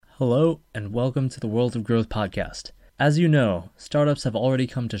Hello, and welcome to the World of Growth podcast. As you know, startups have already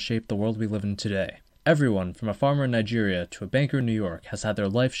come to shape the world we live in today. Everyone, from a farmer in Nigeria to a banker in New York, has had their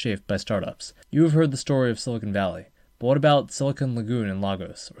life shaped by startups. You have heard the story of Silicon Valley, but what about Silicon Lagoon in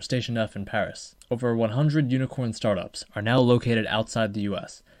Lagos or Station F in Paris? Over 100 unicorn startups are now located outside the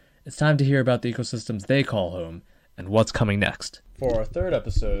US. It's time to hear about the ecosystems they call home and what's coming next. For our third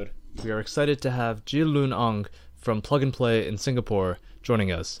episode, we are excited to have Jie Lun Ong from Plug and Play in Singapore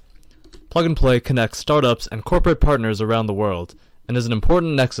joining us. Plug and Play connects startups and corporate partners around the world and is an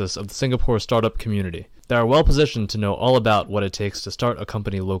important nexus of the Singapore startup community. They are well positioned to know all about what it takes to start a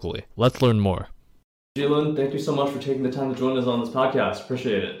company locally. Let's learn more. Jie Lun, thank you so much for taking the time to join us on this podcast.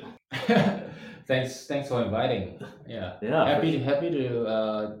 Appreciate it. Thanks for inviting. Yeah. Happy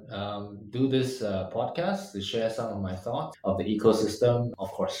to do this podcast to share some of my thoughts of the ecosystem. Of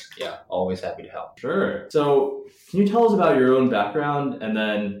course, always happy to help. Sure. So, can you tell us about your own background and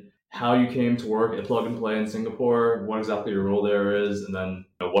then how you came to work at Plug and Play in Singapore, what exactly your role there is, and then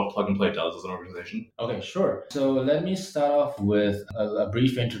what Plug and Play does as an organization? Okay, sure. So let me start off with a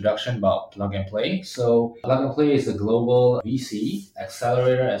brief introduction about Plug and Play. So Plug and Play is a global VC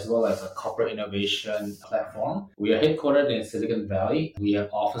accelerator as well as a corporate innovation platform. We are headquartered in Silicon Valley. We have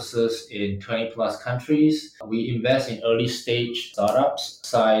offices in 20 plus countries. We invest in early stage startups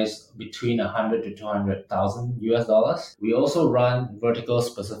size between 100 to 200,000 US dollars. We also run vertical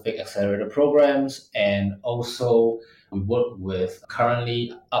specific accelerator programs, and also we work with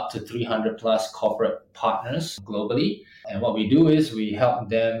currently up to 300 plus corporate partners globally. And what we do is we help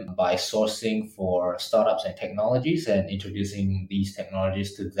them by sourcing for startups and technologies and introducing these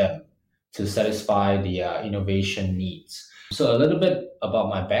technologies to them to satisfy the innovation needs. So a little bit about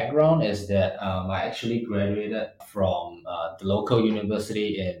my background is that I actually graduated from the local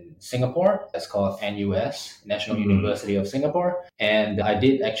university in Singapore. It's called NUS, National University of Singapore. And I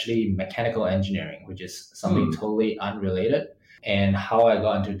did actually mechanical engineering, which is something totally unrelated. And how I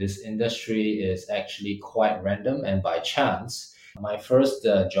got into this industry is actually quite random and by chance. My first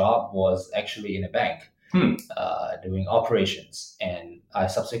job was actually in a bank. Doing operations, and I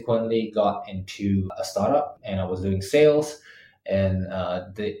subsequently got into a startup and I was doing sales. And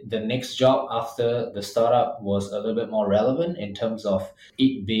the next job after the startup was a little bit more relevant in terms of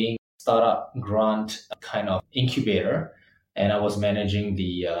it being startup grant kind of incubator, and I was managing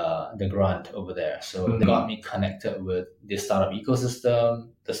the grant over there. So it got me connected with the startup ecosystem,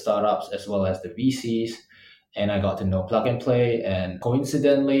 the startups as well as the VCs. And I got to know Plug and Play, and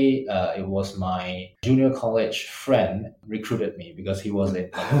coincidentally, it was my junior college friend recruited me because he was in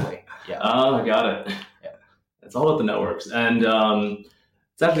Plug and Play. Yeah. Oh, I got it. Yeah. It's all about the networks. And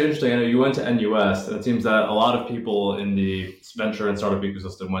it's actually interesting. I know you went to NUS, and it seems that a lot of people in the venture and startup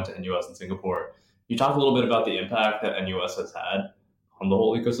ecosystem went to NUS in Singapore. Can you talk a little bit about the impact that NUS has had on the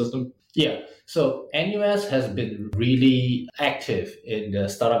whole ecosystem? Yeah. So NUS has been really active in the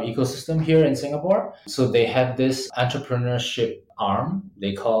startup ecosystem here in Singapore. So they have this entrepreneurship arm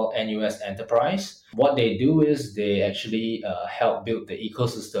they call NUS Enterprise. What they do is they actually help build the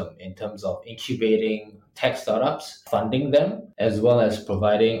ecosystem in terms of incubating tech startups, funding them, as well as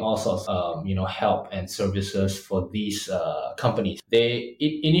providing all sorts of help and services for these companies.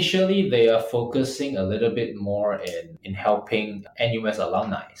 Initially they are focusing a little bit more in helping NUS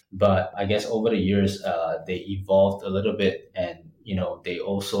alumni, but I guess over the years they evolved a little bit, and they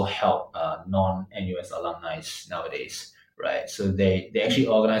also help non-NUS alumni nowadays. Right. So they actually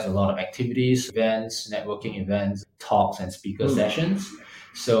organize a lot of activities, events, networking events, talks, and speaker sessions.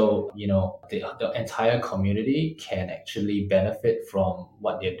 So, the entire community can actually benefit from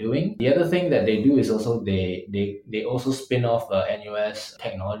what they're doing. The other thing that they do is also they also spin off NUS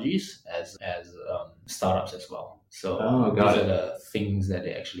technologies as startups as well. So these are the things that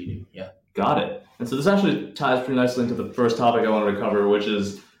they actually do. Yeah. Got it. And so this actually ties pretty nicely into the first topic I wanted to cover, which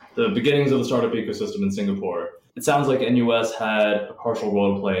is the beginnings of the startup ecosystem in Singapore. It sounds like NUS had a partial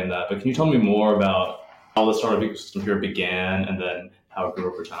role to play in that, but can you tell me more about how the startup ecosystem here began and then how it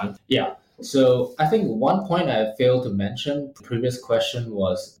grew over time? Yeah. So I think one point I failed to mention, the previous question,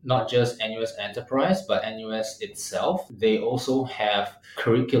 was not just NUS Enterprise, but NUS itself. They also have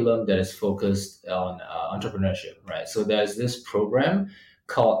curriculum that is focused on entrepreneurship, right? So there's this program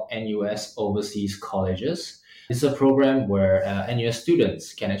called NUS Overseas Colleges. It's a program where NUS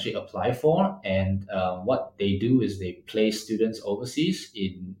students can actually apply for, and what they do is they place students overseas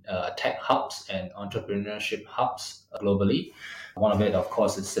in tech hubs and entrepreneurship hubs globally. One of it, of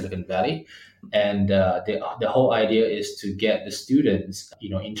course, is Silicon Valley. And the whole idea is to get the students,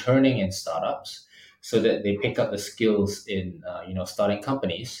 interning in startups so that they pick up the skills in starting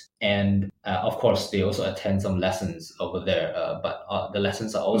companies. And of course, they also attend some lessons over there, but the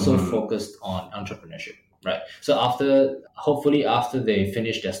lessons are also focused on entrepreneurship. Right. So hopefully after they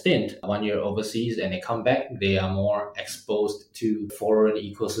finish their stint, 1 year overseas, and they come back, they are more exposed to foreign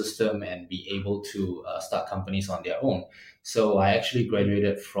ecosystem and be able to start companies on their own. So I actually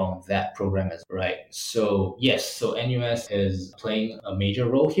graduated from that program as well. Right. So yes, so NUS is playing a major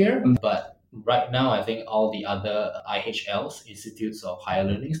role here, but right now, I think all the other IHLs, Institutes of Higher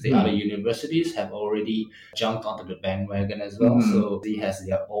Learnings, the other universities have already jumped onto the bandwagon as well. So they has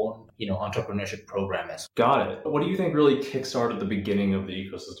their own, entrepreneurship program as well. Got it. What do you think really kickstarted the beginning of the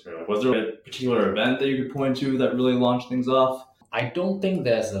ecosystem? Like, was there a particular event that you could point to that really launched things off? I don't think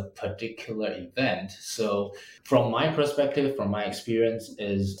there's a particular event. So from my perspective, from my experience,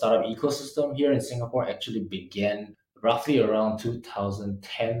 is startup ecosystem here in Singapore actually began roughly around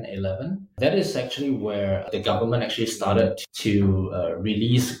 2010-11. That is actually where the government actually started to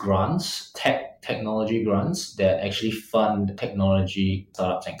release grants, technology grants that actually fund technology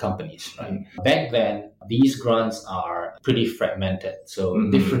startups and companies, right? Back then, these grants are pretty fragmented. So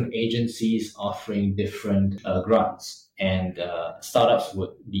different agencies offering different grants, and startups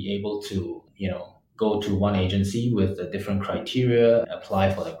would be able to, go to one agency with a different criteria,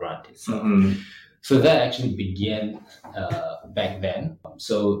 apply for the grant itself. So that actually began back then.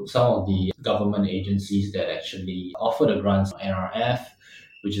 So some of the government agencies that actually offer the grants, NRF,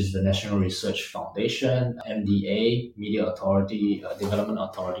 which is the National Research Foundation, MDA, Media Authority, Development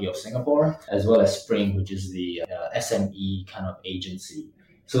Authority of Singapore, as well as Spring, which is the SME kind of agency.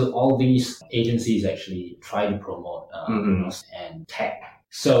 So all these agencies actually try to promote and tech.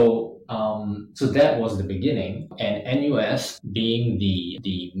 So that was the beginning, and NUS being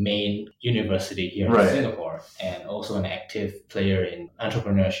the main university here in Singapore and also an active player in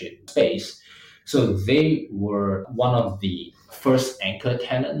entrepreneurship space. So they were one of the first anchor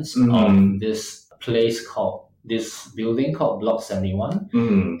tenants of this building called Block 71.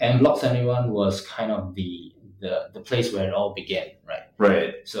 And Block 71 was kind of the place where it all began, right?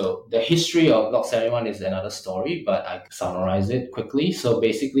 Right. So the history of Block 71 is another story, but I summarize it quickly. So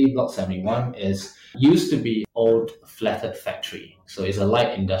basically, Block 71 used to be old flatted factory. So it's a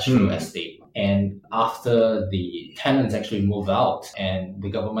light industrial estate. And after the tenants actually moved out and the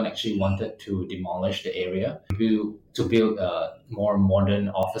government actually wanted to demolish the area to build more modern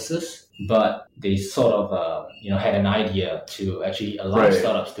offices, but they sort of had an idea to actually allow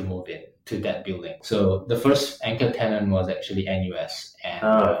startups to move in to that building. So the first anchor tenant was actually NUS and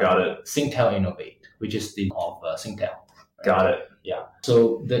got it. Singtel Innovate, which is the of Singtel. Right? Got it. Yeah.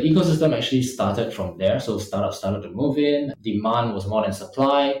 So the ecosystem actually started from there. So startups started to move in. Demand was more than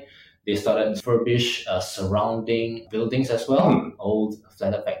supply. They started to refurbish surrounding buildings as well, old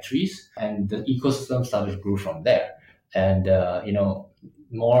flatted factories, and the ecosystem started to grow from there. And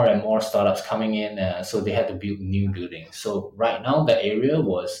more and more startups coming in, so they had to build new buildings. So right now, the area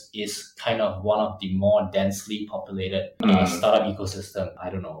is kind of one of the more densely populated startup ecosystem,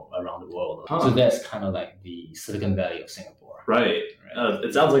 around the world. So that's kind of like the Silicon Valley of Singapore. Right.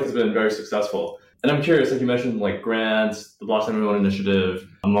 It sounds like it's been very successful. And I'm curious, like you mentioned, like grants, the Block 71 initiative,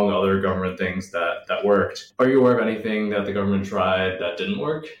 among other government things that worked. Are you aware of anything that the government tried that didn't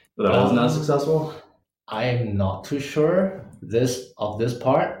work, or that wasn't as successful? I'm not too sure of this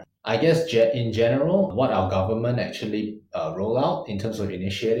part. I guess in general, what our government actually roll out in terms of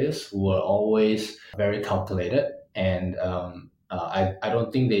initiatives were always very calculated, and I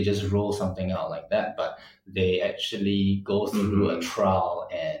don't think they just roll something out like that, but they actually go through a trial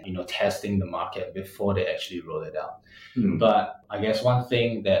and testing the market before they actually roll it out. But I guess one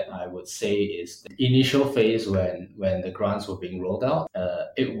thing that I would say is the initial phase when the grants were being rolled out,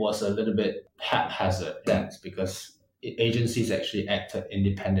 it was a little bit haphazard because agencies actually acted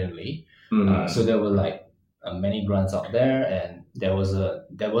independently. So there were many grants out there, and there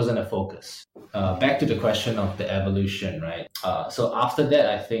wasn't a focus. Back to the question of the evolution, right? So after that,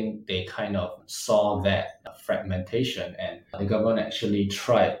 I think they kind of saw that fragmentation, and the government actually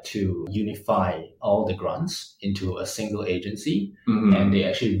tried to unify all the grants into a single agency, and they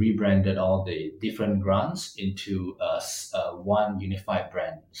actually rebranded all the different grants into one unified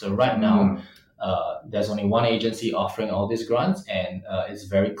brand. So right now, there's only one agency offering all these grants, and it's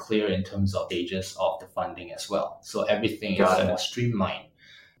very clear in terms of stages of the funding as well. So everything is more streamlined.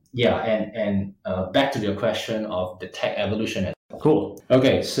 Yeah, and back to your question of the tech evolution. Cool.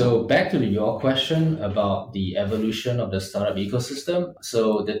 Okay, so back to your question about the evolution of the startup ecosystem.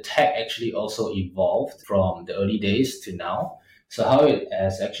 So the tech actually also evolved from the early days to now. So how it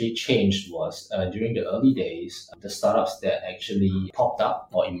has actually changed was during the early days, the startups that actually popped up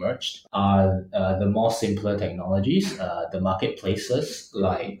or emerged are the more simpler technologies, the marketplaces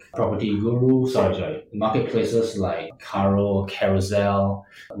like marketplaces like Caro, Carousel.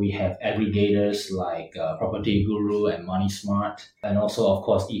 We have aggregators like Property Guru and Money Smart, and also of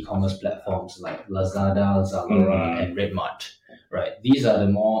course e-commerce platforms like Lazada, Zalora, and Redmart. Right. These are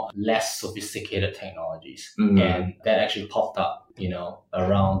the less sophisticated technologies. And that actually popped up,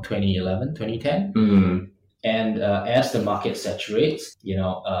 around 2011, 2010. And as the market saturates,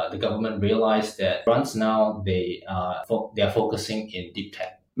 the government realized that grants now, they are focusing in deep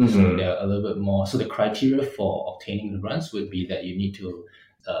tech. So they're a little bit more. So the criteria for obtaining the grants would be that you need to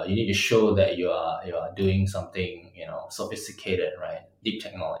show that you are doing something, sophisticated, right? Deep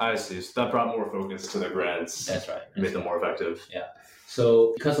technology. I see. So that brought more focus to the grants. That's right. Made them more effective. Yeah.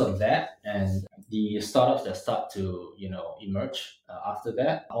 So because of that, and the startups that start to, emerge after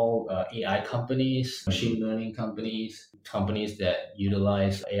that, all AI companies, machine learning companies that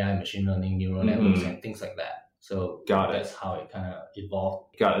utilize AI, machine learning, neural networks, and things like that. So that's how it kind of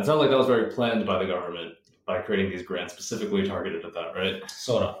evolved. Got it. It sounds like that was very planned by the government by creating these grants specifically targeted at that, right?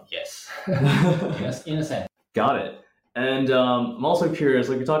 Sort of, yes. Yes, in a sense. Got it. And I'm also curious,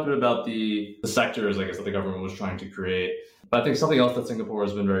 like you talked a bit about the sectors, I guess, that the government was trying to create. But I think something else that Singapore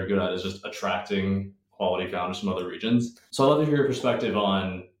has been very good at is just attracting quality founders from other regions. So I'd love to hear your perspective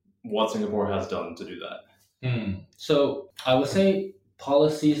on what Singapore has done to do that. So I would say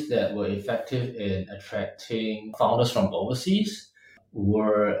policies that were effective in attracting founders from overseas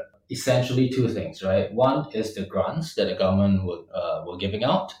were essentially two things, right? One is the grants that the government were giving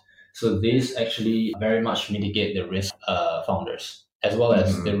out. So these actually very much mitigate the risk of founders, as well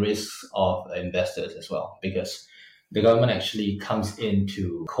as the risks of investors as well, because the government actually comes in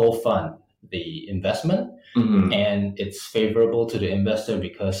to co-fund the investment, and it's favorable to the investor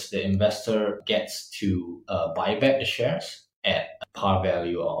because the investor gets to buy back the shares at par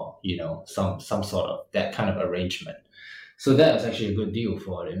value, or some sort of that kind of arrangement. So that is actually a good deal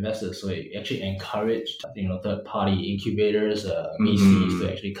for the investors. So it actually encouraged third-party incubators, VCs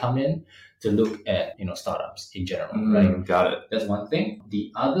to actually come in to look at startups in general, right? Got it. That's one thing.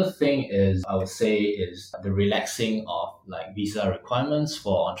 The other thing is, I would say, is the relaxing of like visa requirements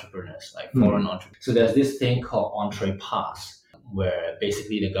for entrepreneurs, like foreign entrepreneurs. So there's this thing called Entree Pass, where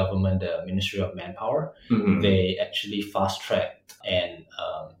basically the government, the Ministry of Manpower, they actually fast track and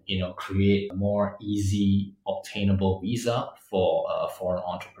create a more easy obtainable visa for foreign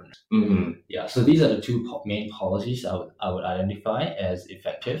entrepreneurs. Yeah, so these are the two main policies I would identify as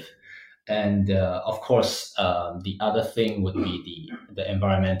effective. And of course, the other thing would be the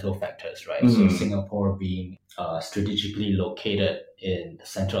environmental factors, right? So Singapore being strategically located in the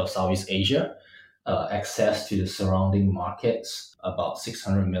center of Southeast Asia, access to the surrounding markets, about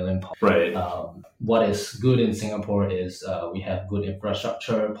 600 million. Right. What is good in Singapore is we have good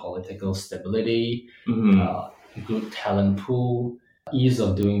infrastructure, political stability, good talent pool, ease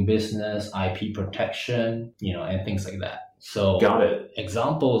of doing business, IP protection, and things like that. So got it.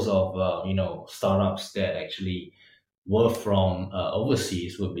 Examples of startups that actually were from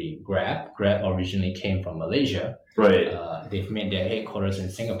overseas would be Grab. Grab originally came from Malaysia. Right. They've made their headquarters in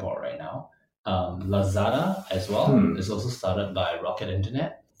Singapore right now. Lazada as well is also started by Rocket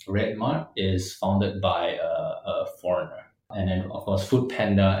Internet. Redmart is founded by a foreigner. And then, of course,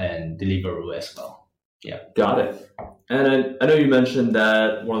 Foodpanda and Deliveroo as well. Yeah. Got it. And I know you mentioned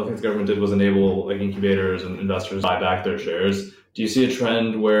that one of the things the government did was enable like incubators and investors to buy back their shares. Do you see a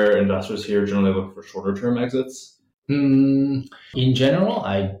trend where investors here generally look for shorter term exits? In general,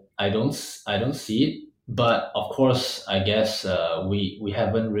 I don't see it. But of course, I guess we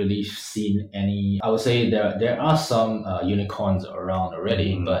haven't really seen any. I would say there are some unicorns around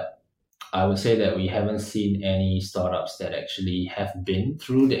already, but I would say that we haven't seen any startups that actually have been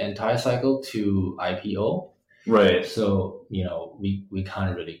through the entire cycle to IPO. Right. So we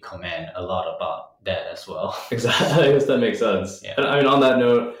can't really comment a lot about that as well. Exactly. I guess that makes sense. Yeah. And I mean, on that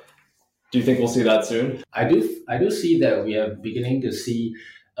note, do you think we'll see that soon? I do see that we are beginning to see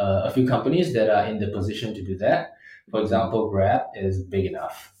a few companies that are in the position to do that. For example, Grab is big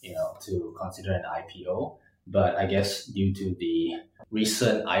enough, to consider an IPO. But I guess due to the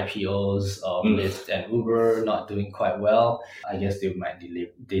recent IPOs of Lyft and Uber not doing quite well, I guess they might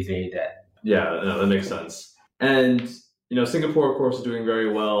delay that. Yeah, no, that makes sense. And Singapore, of course, is doing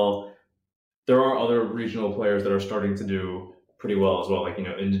very well. There are other regional players that are starting to do pretty well as well, like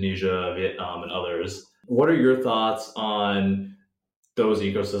Indonesia, Vietnam, and others. What are your thoughts on those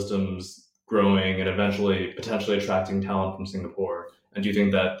ecosystems growing and eventually potentially attracting talent from Singapore? And do you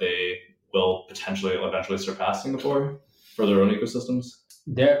think that they will eventually surpass Singapore? for their own ecosystems?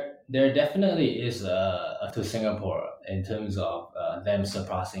 There definitely is to Singapore in terms of them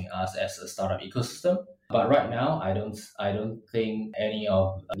surpassing us as a startup ecosystem. But right now, I don't think any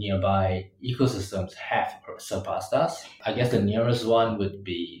of nearby ecosystems have surpassed us. I guess the nearest one would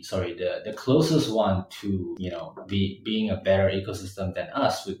be, the closest one to being a better ecosystem than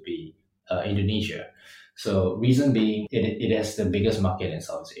us would be Indonesia. So reason being, it has the biggest market in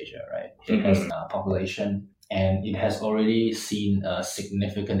Southeast Asia, right? It has a population, and it has already seen a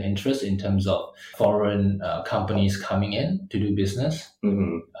significant interest in terms of foreign companies coming in to do business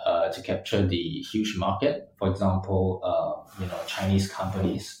to capture the huge market. For example, China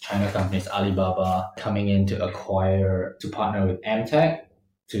companies, Alibaba, coming in to partner with Amtech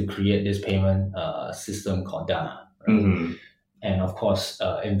to create this payment system called Dana. Right? And of course,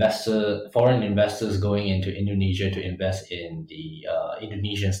 foreign investors going into Indonesia to invest in the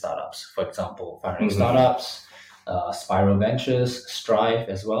Indonesian startups. For example, Finance Startups, Spiral Ventures, Strive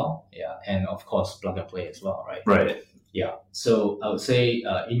as well. Yeah, and of course, Plug and Play as well, right? Right. Yeah. So I would say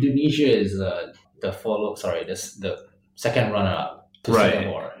Indonesia is the second runner-up to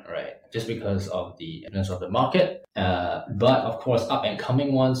Singapore, right? Just because of the influence of the market. But of course, up and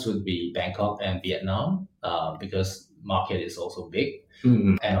coming ones would be Bangkok and Vietnam, because market is also big.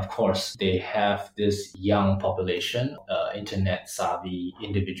 And of course, they have this young population, internet savvy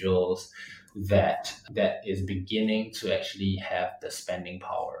individuals that is beginning to actually have the spending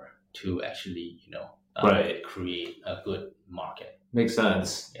power to actually, create a good market. Makes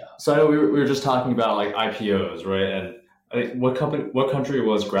sense. Yeah. So I know we were just talking about like IPOs, right? And I think what country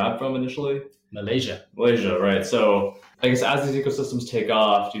was Grab from initially? Malaysia, right? So I guess as these ecosystems take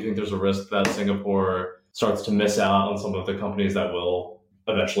off, do you think there's a risk that Singapore starts to miss out on some of the companies that will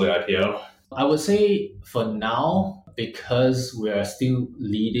eventually IPO? I would say for now, because we are still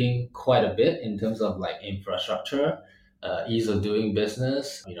leading quite a bit in terms of like infrastructure, ease of doing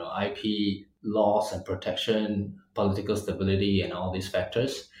business, IP laws and protection, political stability, and all these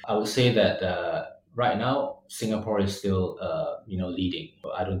factors. I would say that right now, Singapore is still, leading.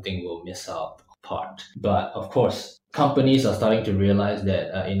 I don't think we'll miss out part. But of course, companies are starting to realize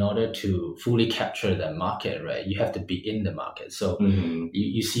that in order to fully capture the market, right, you have to be in the market. So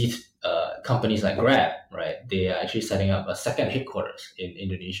you see companies like Grab, right, they are actually setting up a second headquarters in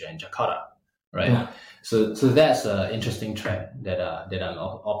Indonesia, in Jakarta, right? Yeah. So that's an interesting trend that I'm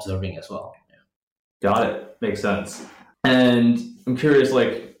observing as well. Got it. Makes sense. And I'm curious,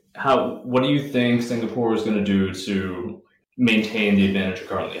 what do you think Singapore is going to do to maintain the advantage it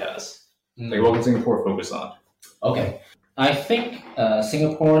currently has? What can Singapore focus on? Okay. I think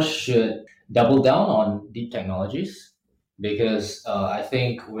Singapore should double down on deep technologies, because I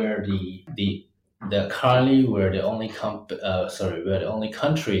think we're we're the only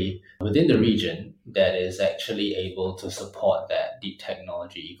country within the region that is actually able to support that deep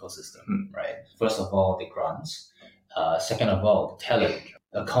technology ecosystem, right? First of all, the grants. Second of all, the talent.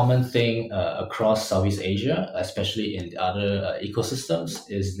 A common thing across Southeast Asia, especially in the other ecosystems,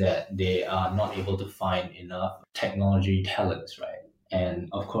 is that they are not able to find enough technology talents, right? And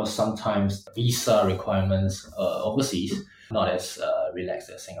of course, sometimes visa requirements overseas not as relaxed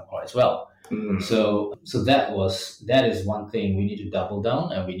as Singapore as well. So that is one thing we need to double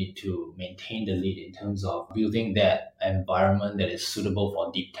down, and we need to maintain the lead in terms of building that environment that is suitable for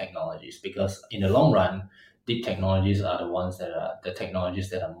deep technologies. Because in the long run, deep technologies are the technologies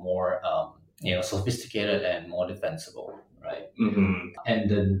that are more sophisticated and more defensible, right?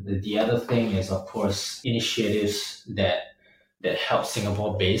 And the other thing is, of course, initiatives that help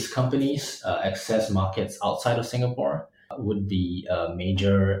Singapore-based companies access markets outside of Singapore would be a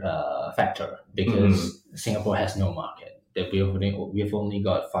major factor, because Singapore has no market. That we've only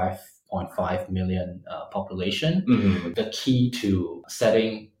got 5.5 million population. The key to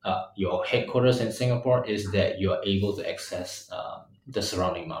setting up your headquarters in Singapore is that you're able to access the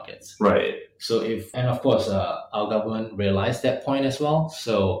surrounding markets. Right. So of course, our government realized that point as well.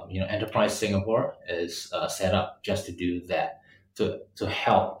 So, Enterprise Singapore is set up just to do that. To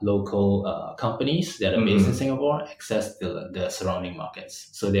help local companies that are based in Singapore access the surrounding markets.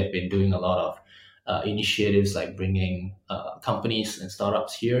 So they've been doing a lot of initiatives like bringing companies and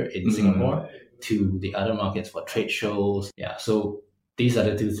startups here in Singapore to the other markets for trade shows. Yeah, so these are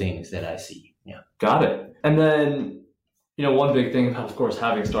the two things that I see. Yeah. Got it. And then, one big thing about, of course,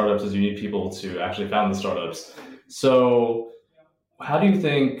 having startups is you need people to actually found the startups. So how do you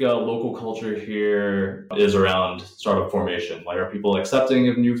think local culture here is around startup formation? Are people accepting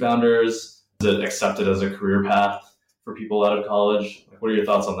of new founders? Is it accepted as a career path for people out of college? What are your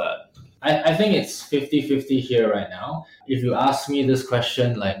thoughts on that? I think it's 50-50 here right now. If you ask me this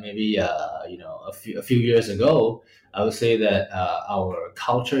question, maybe a few years ago, I would say that our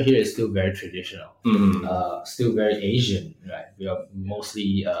culture here is still very traditional, still very Asian, right? We are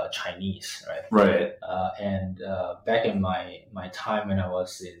mostly Chinese, right? Right. And back in my time when I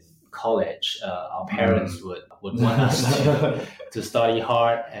was in college, our parents would want us to study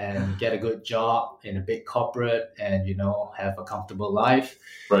hard and get a good job in a big corporate and, have a comfortable life.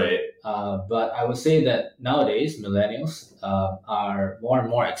 Right. But I would say that nowadays, millennials are more and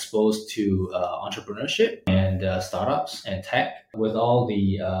more exposed to entrepreneurship and startups and tech. With all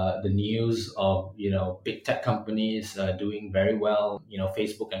the news of big tech companies doing very well,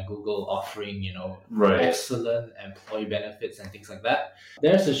 Facebook and Google offering Right. excellent employee benefits and things like that.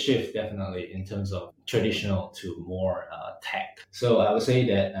 There's a shift definitely in terms of traditional to more tech. So I would say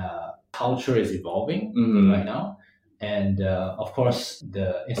that culture is evolving right now. And of course,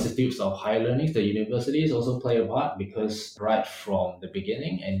 the institutes of higher learning, the universities also play a part because right from the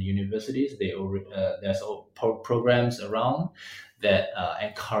beginning in universities, there's programs around that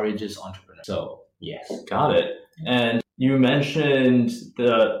encourages entrepreneurs. So yes. Got it. And you mentioned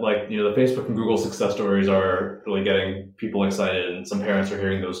the Facebook and Google success stories are really getting people excited, and some parents are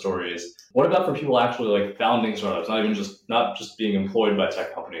hearing those stories. What about for people actually founding startups, not just being employed by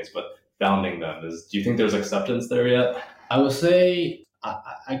tech companies, but founding them? Do you think there's acceptance there yet? I would say,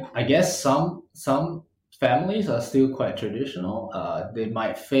 I guess some families are still quite traditional. They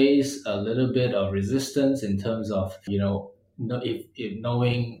might face a little bit of resistance in terms of, if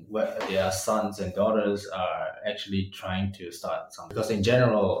knowing whether their sons and daughters are actually trying to start something. Because in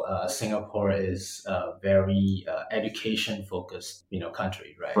general, Singapore is a very education focused,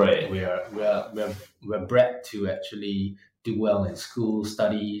 country, right? Right. We're bred to actually do well in school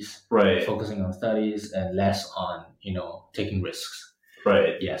studies, right? Focusing on studies and less on, taking risks.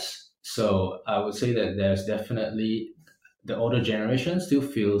 Right. Yes. So I would say that there's definitely the older generation still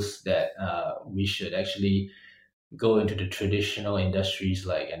feels that we should actually go into the traditional industries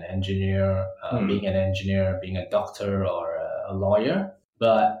like an engineer, being an engineer, being a doctor or a lawyer.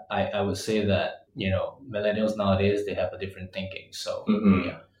 But I would say that, millennials nowadays, they have a different thinking. So,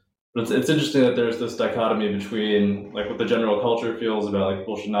 yeah. But it's interesting that there's this dichotomy between what the general culture feels about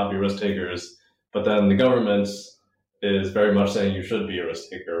people should not be risk takers, but then the government is very much saying you should be a risk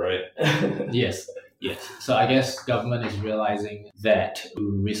taker, right? Yes. So I guess government is realizing that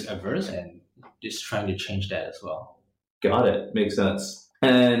we're risk averse and just trying to change that as well. Got it. Makes sense.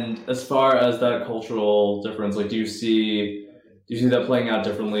 And as far as that cultural difference, do you see that playing out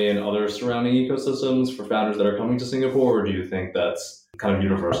differently in other surrounding ecosystems for founders that are coming to Singapore, or do you think that's kind of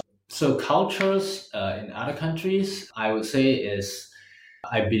universal? So cultures in other countries, I would say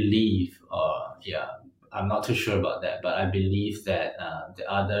I believe, I'm not too sure about that, but I believe that the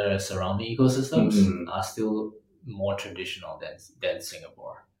other surrounding ecosystems are still more traditional than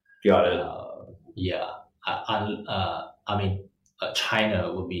Singapore. Got it.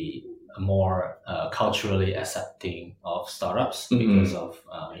 China would be more culturally accepting of startups because of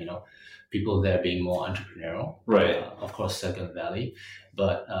people there being more entrepreneurial. Right. Of course, Silicon Valley.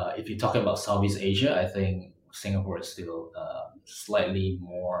 But if you talk about Southeast Asia, I think Singapore is still slightly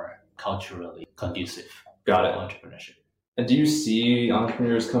more culturally conducive to entrepreneurship. And do you see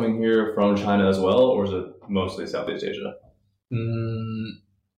entrepreneurs coming here from China as well, or is it mostly Southeast Asia?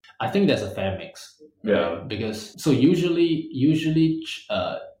 I think there's a fair mix. Yeah. Because usually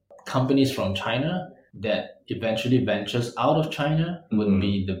companies from China that eventually ventures out of China would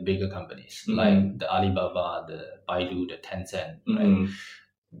be the bigger companies like the Alibaba, the Baidu, the Tencent, right?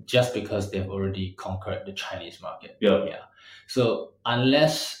 Just because they've already conquered the Chinese market. Yeah. So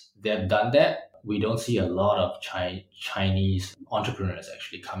unless they've done that, we don't see a lot of Chinese entrepreneurs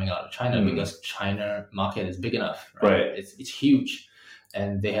actually coming out of China because China market is big enough, right? It's huge,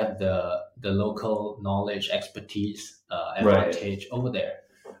 and they have the local knowledge, expertise, advantage over there.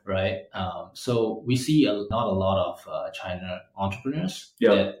 Right. So we see not a lot of China entrepreneurs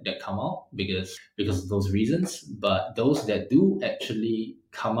that come out because of those reasons. But those that do actually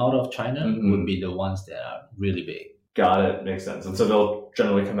come out of China would be the ones that are really big. Got it. Makes sense. And so they'll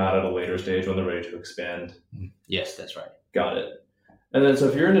generally come out at a later stage when they're ready to expand. Yes, that's right. Got it. And then so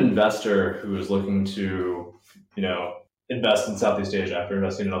if you're an investor who is looking to, invest in Southeast Asia after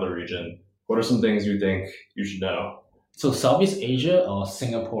investing in another region, what are some things you think you should know? So Southeast Asia or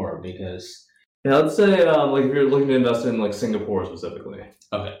Singapore? Because let's say if you're looking to invest in Singapore specifically.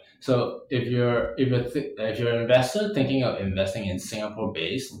 Okay, so if you're an investor thinking of investing in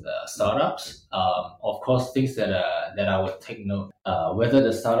Singapore-based startups, of course things that I would take note whether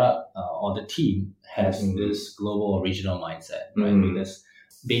the startup or the team has this global or regional mindset, right? Because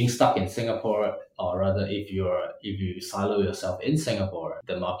being stuck in Singapore, or rather, if you silo yourself in Singapore,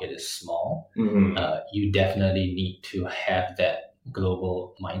 the market is small. You definitely need to have that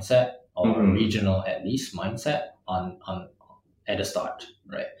global mindset or regional at least mindset on at the start,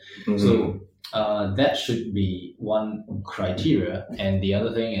 right? So that should be one criteria, and the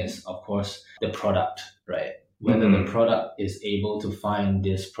other thing is, of course, the product, right? Whether the product is able to find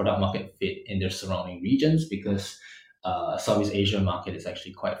this product market fit in their surrounding regions, because Southeast Asia market is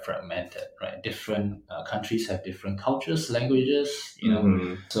actually quite fragmented, right? Different countries have different cultures, languages, you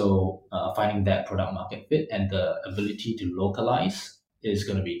know. So finding that product market fit and the ability to localize is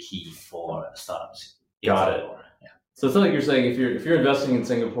going to be key for startups. Got it. Yeah. So it's not like you're saying if you're investing in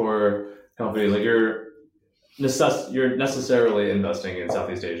Singapore companies, like you're necessarily investing in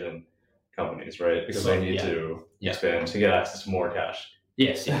Southeast Asian companies, right? Because they need to expand to get access to more cash.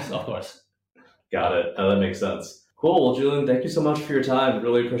 Yes, of course. Got it. That makes sense. Cool. Well, Julian, thank you so much for your time.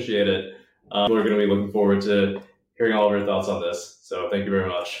 Really appreciate it. We're going to be looking forward to hearing all of your thoughts on this. So thank you very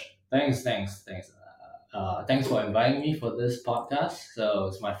much. Thanks. Thanks for inviting me for this podcast. So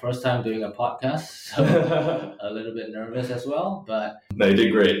it's my first time doing a podcast, so a little bit nervous as well. But no, you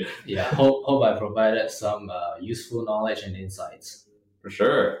did great. Yeah, hope I provided some useful knowledge and insights. For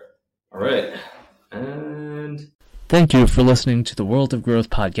sure. All right. And thank you for listening to the World of Growth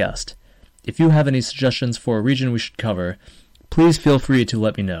podcast. If you have any suggestions for a region we should cover, please feel free to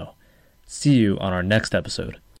let me know. See you on our next episode.